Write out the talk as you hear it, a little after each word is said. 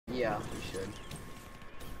Yeah, we should.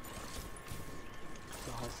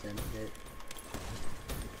 So Hassan hit.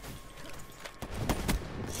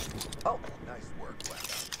 Oh! Nice work,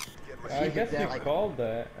 I guess you like, called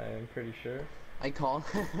that, I'm pretty sure. I called.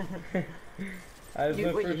 I was the Wait,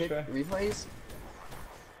 you first hit try. replays?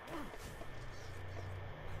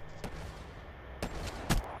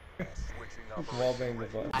 Wallbang the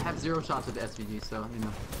butt. I have 0 shots with the SVG, so you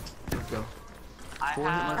know. Let's go. I 4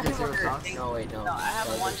 hit marker, 0 shots. No, wait, no. No, I have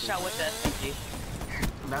 1 shot with the SPG.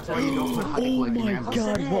 That's why you don't put hot Oh in your my ammo.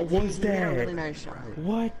 god, what was He hit a that? really nice shot.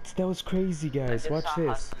 What? That was crazy, guys. Watch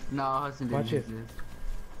this. No, Hudson didn't. Watch it.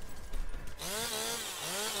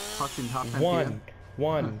 Hudson, top 1,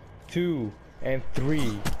 1, 2, and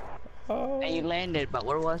 3. Oh. And you landed, but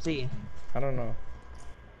where was he? I don't know.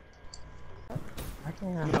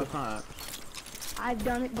 I've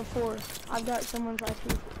done it before. I've got someone's last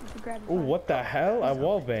week. Oh, what the hell? I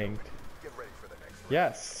wallbanged.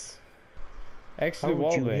 Yes. Actually,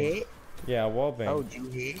 wallbanged. Yeah, wallbanged. Oh, did you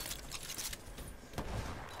hit?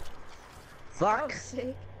 That Fuck! was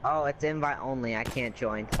sick. Oh, it's invite only. I can't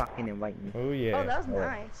join. Fucking invite me. Oh yeah. Oh, that was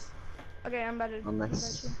nice. Okay, I'm about to invite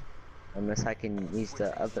you. Unless I can use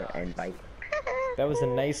the other invite. That was a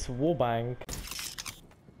nice wallbang.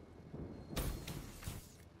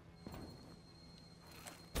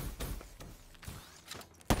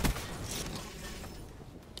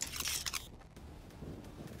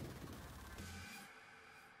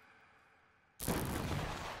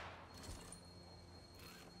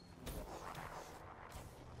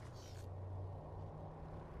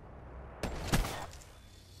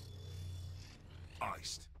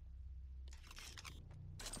 Iced.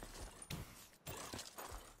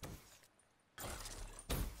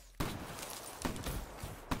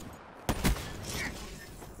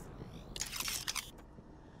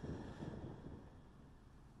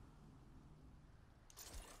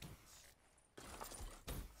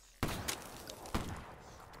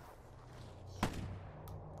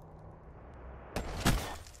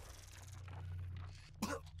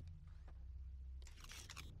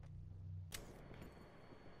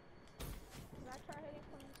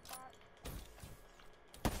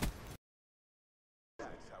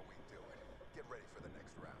 That's how we do it. Get ready for the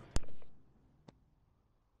next round.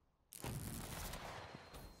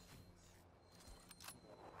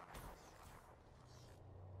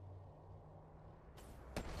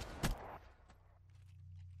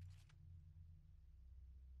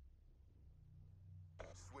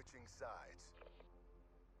 Switching sides.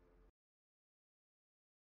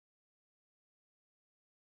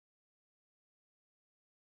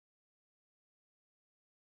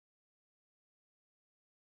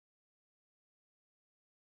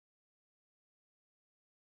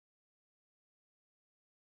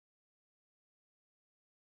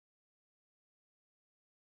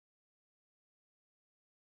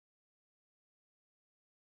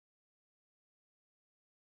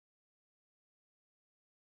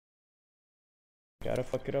 Gotta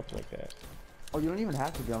fuck it up like that. Oh, you don't even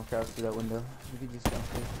have to jump crouch through that window. You can just jump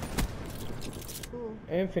through.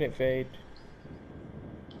 Infinite fade.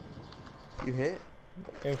 You hit?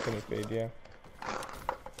 Infinite fade, yeah.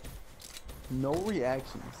 No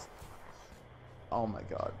reactions. Oh my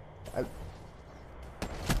god.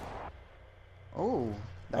 Oh.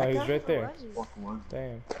 Oh, he's right there. What?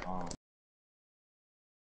 Damn.